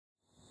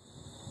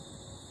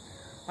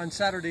On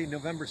Saturday,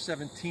 November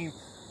 17th,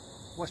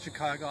 Western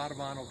Cuyahoga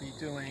Audubon will be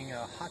doing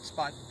a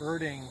hotspot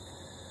birding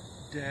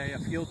day, a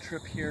field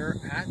trip here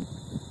at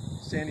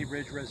Sandy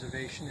Ridge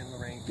Reservation in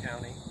Lorain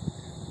County.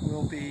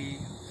 We'll be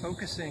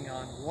focusing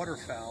on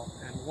waterfowl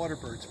and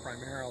waterbirds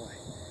primarily.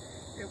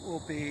 It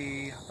will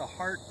be the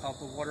heart of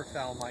the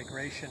waterfowl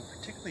migration,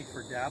 particularly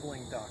for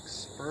dabbling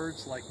ducks.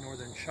 Birds like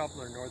northern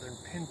shoveler, northern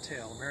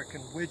pintail,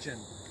 American widgeon,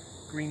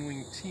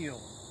 green-winged teal,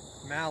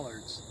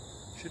 mallards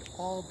should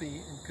all be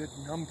in good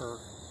number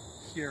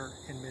here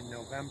in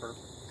mid-November.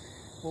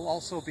 We'll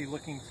also be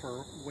looking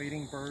for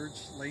wading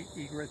birds, late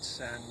egrets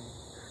and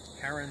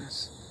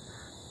herons,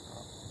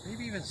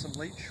 maybe even some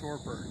late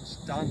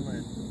shorebirds,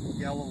 dunlin,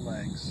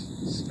 yellowlegs,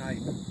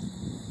 snipe.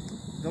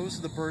 Those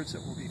are the birds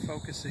that we'll be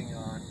focusing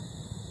on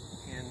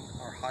in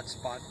our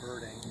hotspot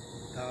birding.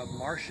 The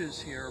marshes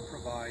here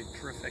provide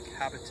terrific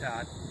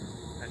habitat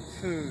and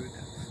food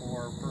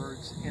for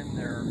birds in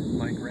their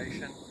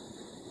migration.